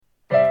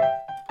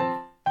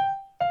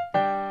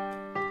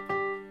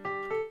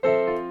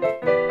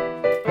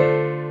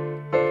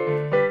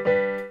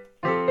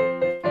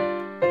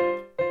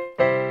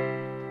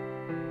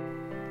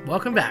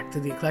Welcome back to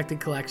the Eclectic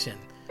Collection.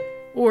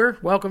 Or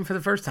welcome for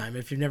the first time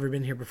if you've never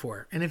been here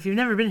before. And if you've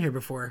never been here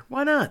before,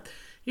 why not?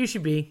 You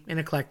should be an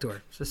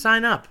Eclector. So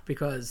sign up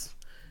because,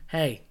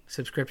 hey,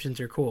 subscriptions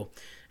are cool.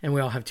 And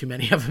we all have too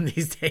many of them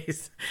these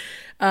days.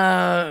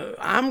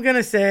 I'm going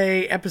to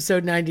say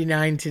episode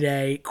 99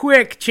 today.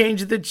 Quick,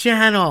 change the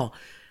channel.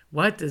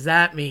 What does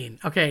that mean?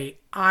 Okay,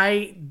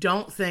 I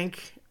don't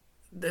think,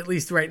 at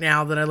least right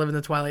now that I live in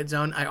the Twilight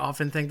Zone, I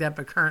often think that,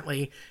 but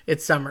currently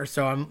it's summer,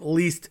 so I'm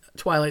least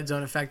Twilight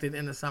Zone affected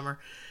in the summer.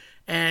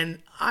 And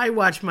I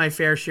watch my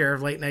fair share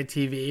of late night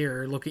TV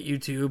or look at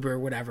YouTube or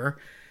whatever.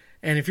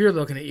 And if you're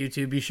looking at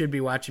YouTube, you should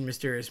be watching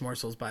Mysterious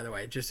Morsels, by the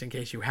way, just in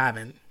case you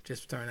haven't.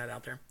 Just throwing that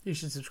out there. You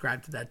should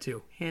subscribe to that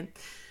too. Hint,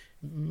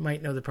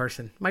 might know the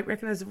person, might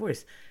recognize the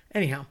voice.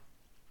 Anyhow,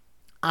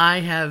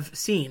 I have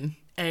seen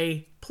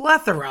a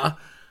plethora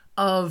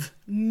of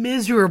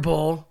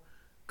miserable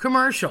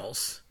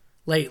commercials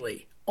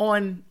lately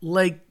on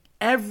like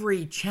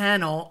every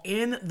channel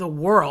in the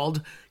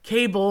world.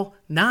 Cable,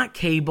 not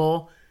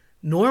cable,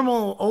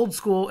 normal, old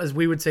school, as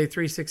we would say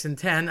 3, 6, and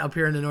 10 up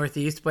here in the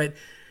Northeast, but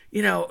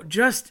you know,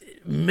 just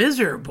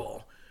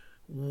miserable.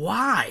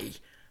 Why?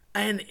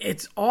 And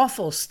it's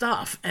awful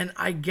stuff. And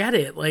I get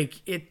it.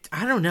 Like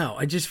I don't know.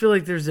 I just feel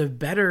like there's a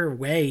better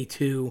way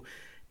to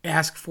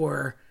ask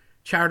for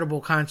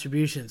charitable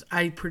contributions.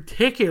 I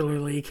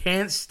particularly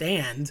can't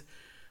stand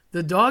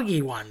the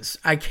doggy ones.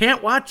 I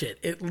can't watch it.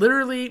 It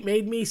literally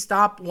made me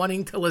stop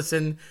wanting to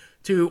listen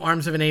to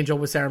Arms of an Angel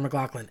with Sarah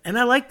McLachlan. And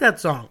I like that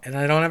song. And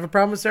I don't have a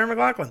problem with Sarah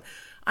McLachlan.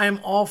 I am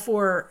all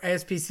for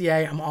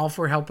ASPCA. I'm all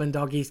for helping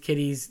doggies,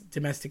 kitties,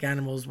 domestic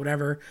animals,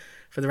 whatever.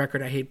 For the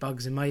record, I hate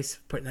bugs and mice,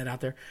 putting that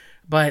out there.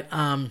 But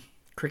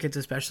crickets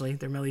especially,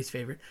 they're my least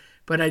favorite.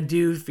 But I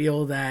do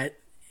feel that,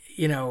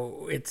 you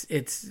know,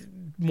 it's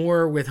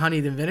more with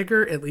honey than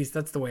vinegar. At least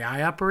that's the way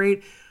I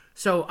operate.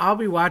 So I'll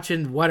be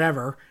watching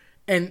whatever.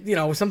 And, you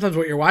know, sometimes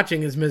what you're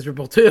watching is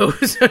miserable too.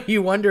 So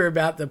you wonder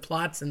about the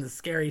plots and the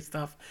scary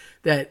stuff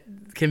that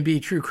can be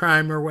true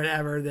crime or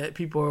whatever that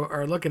people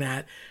are looking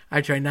at.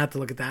 I try not to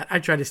look at that. I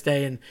try to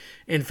stay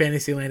in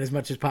fantasy land as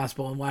much as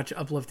possible and watch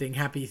uplifting,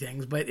 happy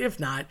things. But if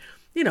not,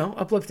 you know,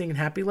 uplifting and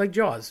happy like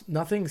Jaws.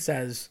 Nothing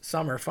says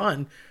summer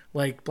fun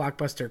like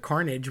blockbuster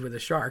carnage with a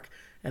shark.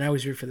 And I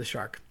always root for the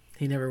shark.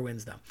 He never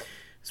wins though.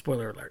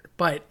 Spoiler alert.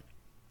 But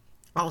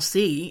I'll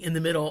see in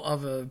the middle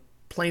of a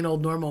plain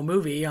old normal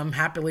movie, I'm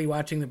happily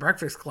watching The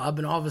Breakfast Club,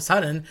 and all of a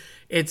sudden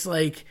it's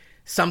like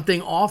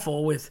something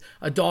awful with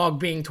a dog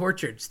being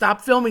tortured.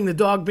 Stop filming the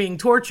dog being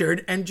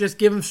tortured and just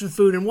give him some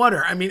food and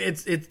water. I mean,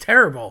 it's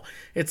terrible.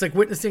 It's like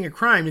witnessing a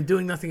crime and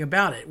doing nothing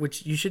about it,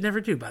 which you should never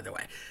do, by the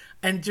way.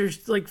 And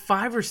there's like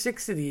 5 or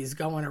 6 of these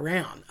going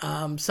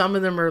around. Some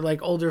of them are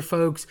like older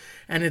folks,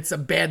 and it's a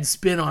bad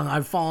spin on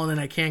I've fallen and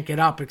I can't get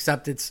up,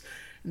 except it's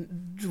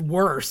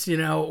worse, you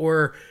know,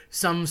 or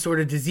some sort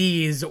of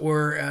disease,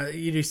 or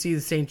you see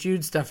the St.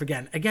 Jude stuff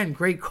again. Again,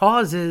 great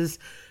causes,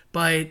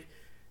 but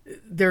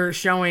they're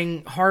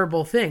showing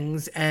horrible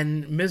things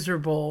and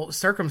miserable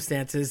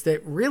circumstances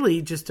that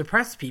really just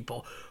depress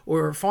people,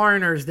 or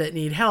foreigners that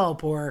need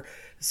help, or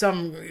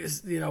some,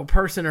 you know,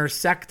 person or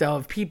sect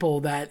of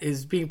people that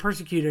is being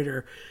persecuted,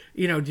 or,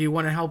 you know, do you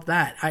want to help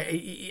that?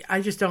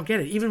 I just don't get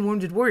it. Even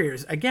Wounded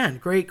Warriors, again,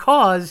 great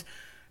cause,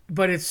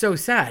 but it's so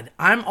sad.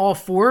 I'm all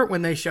for it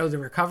when they show the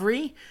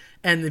recovery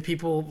and the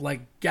people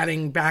like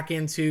getting back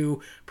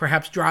into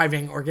perhaps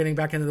driving or getting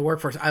back into the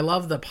workforce. I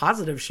love the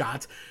positive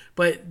shots,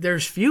 but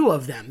there's few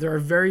of them. There are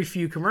very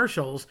few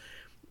commercials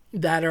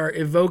that are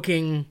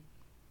evoking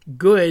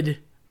good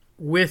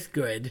with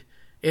good.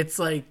 It's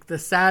like the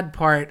sad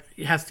part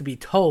has to be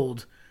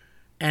told,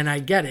 and I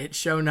get it.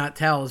 Show, not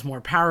tell is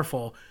more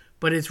powerful,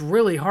 but it's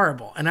really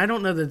horrible. And I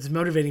don't know that it's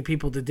motivating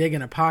people to dig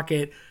in a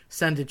pocket,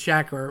 send a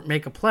check, or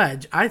make a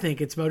pledge. I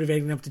think it's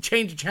motivating them to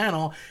change a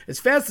channel as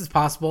fast as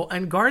possible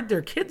and guard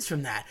their kids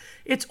from that.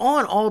 It's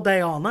on all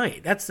day, all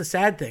night. That's the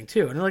sad thing,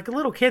 too. And like a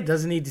little kid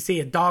doesn't need to see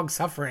a dog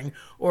suffering,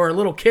 or a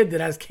little kid that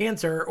has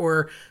cancer,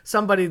 or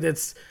somebody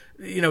that's,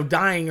 you know,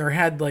 dying or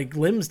had like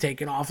limbs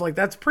taken off. Like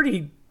that's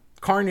pretty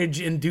carnage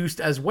induced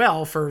as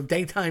well for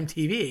daytime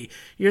TV.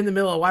 You're in the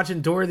middle of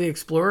watching Dora the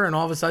Explorer and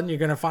all of a sudden you're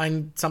going to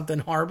find something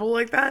horrible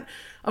like that.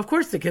 Of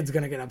course the kid's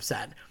going to get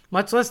upset,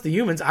 much less the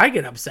humans. I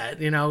get upset,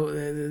 you know,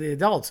 the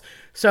adults.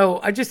 So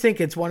I just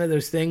think it's one of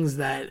those things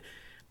that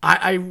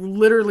I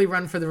literally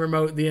run for the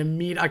remote,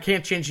 I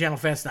can't change the channel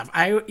fast enough.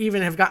 I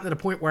even have gotten to the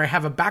point where I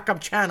have a backup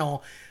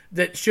channel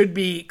that should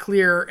be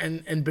clear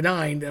and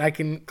benign that I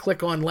can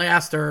click on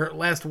last or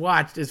last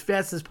watched as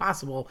fast as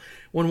possible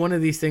when one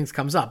of these things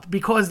comes up,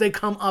 because they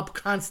come up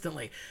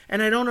constantly.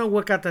 And I don't know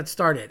what got that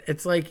started.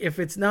 It's like, if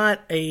it's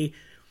not a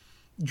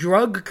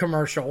drug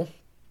commercial,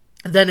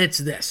 then it's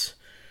this.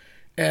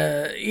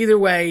 Either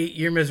way,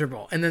 you're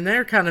miserable. And then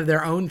they're kind of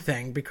their own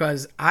thing,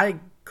 because I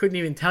couldn't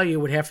even tell you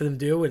what half of them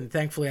do, and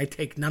thankfully I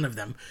take none of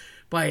them.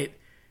 But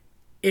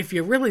if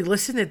you really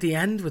listen at the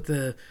end with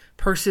the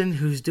person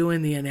who's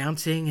doing the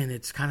announcing, and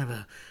it's kind of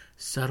a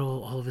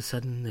subtle, all of a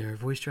sudden their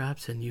voice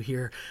drops and you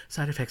hear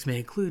side effects may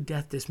include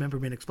death,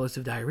 dismemberment,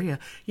 explosive diarrhea.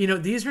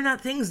 These are not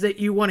things that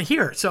you want to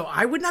hear. So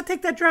I would not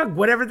take that drug,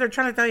 whatever they're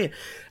trying to tell you,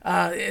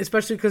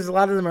 especially because a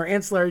lot of them are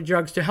ancillary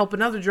drugs to help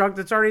another drug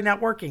that's already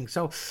not working.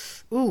 So,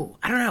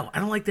 I don't know. I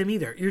don't like them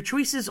either. Your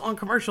choices on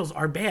commercials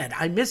are bad.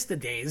 I miss the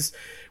days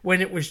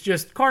when it was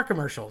just car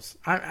commercials.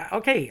 I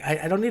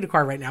don't need a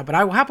car right now, but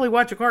I will happily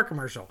watch a car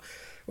commercial.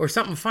 Or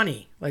something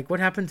funny, like what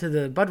happened to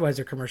the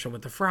Budweiser commercial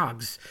with the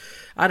frogs?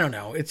 I don't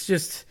know. It's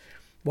just,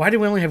 why do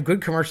we only have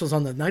good commercials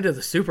on the night of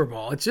the Super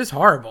Bowl? It's just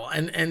horrible.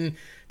 And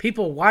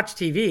people watch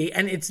TV,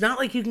 and it's not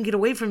like you can get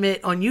away from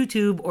it on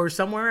YouTube or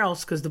somewhere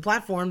else because the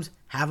platforms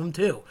have them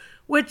too.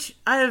 Which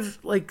I have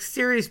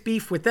serious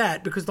beef with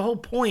that, because the whole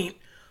point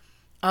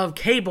of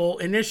cable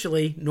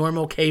initially,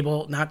 normal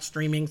cable, not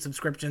streaming,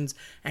 subscriptions,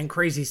 and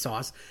crazy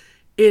sauce,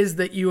 is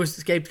that you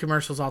escaped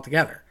commercials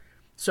altogether.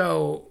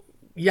 So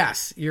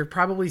yes, you're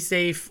probably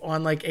safe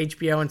on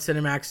HBO and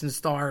Cinemax and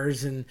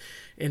Starz and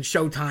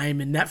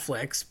Showtime and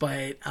Netflix,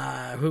 but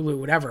Hulu,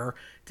 whatever,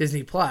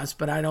 Disney Plus.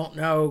 But I don't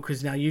know,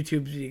 because now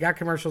YouTube, you got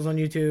commercials on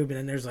YouTube, and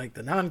then there's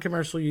the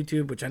non-commercial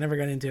YouTube, which I never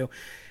got into,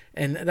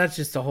 and that's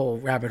just a whole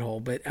rabbit hole.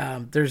 But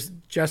there's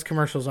just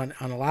commercials on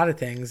a lot of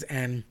things,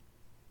 and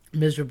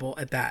miserable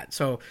at that.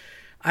 So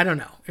I don't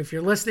know. If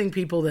you're listening,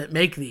 people that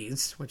make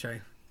these, which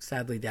I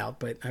sadly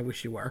doubt, but I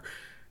wish you were,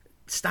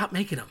 stop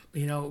making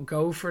them.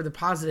 Go for the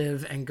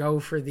positive and go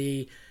for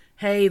the,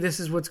 hey, this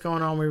is what's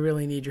going on, we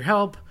really need your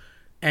help,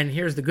 and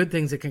here's the good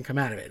things that can come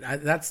out of it.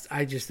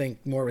 I just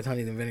think more with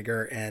honey than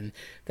vinegar, and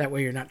that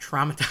way you're not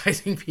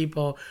traumatizing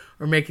people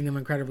or making them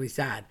incredibly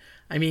sad.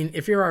 I mean,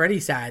 if you're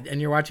already sad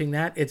and you're watching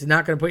that, it's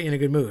not going to put you in a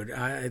good mood.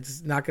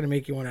 It's not going to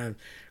make you want to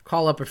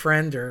call up a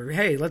friend or,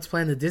 hey, let's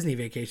plan the Disney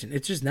vacation.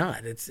 It's just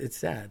not. It's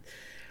sad.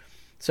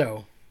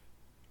 So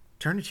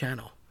turn the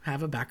channel,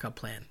 have a backup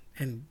plan,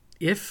 and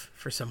if,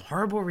 for some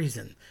horrible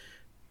reason,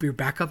 your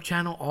backup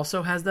channel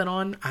also has that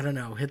on, I don't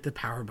know, hit the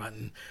power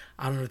button.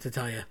 I don't know what to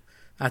tell you.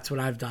 That's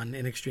what I've done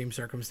in extreme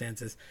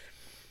circumstances.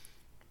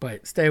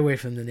 But stay away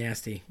from the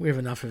nasty. We have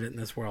enough of it in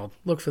this world.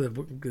 Look for the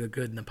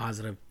good and the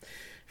positive.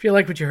 If you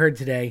like what you heard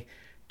today,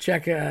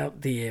 check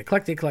out the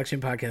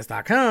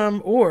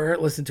eclecticcollectionpodcast.com or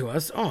listen to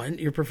us on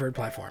your preferred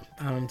platform.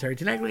 I'm Terry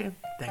Tenaglia.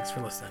 Thanks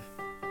for listening.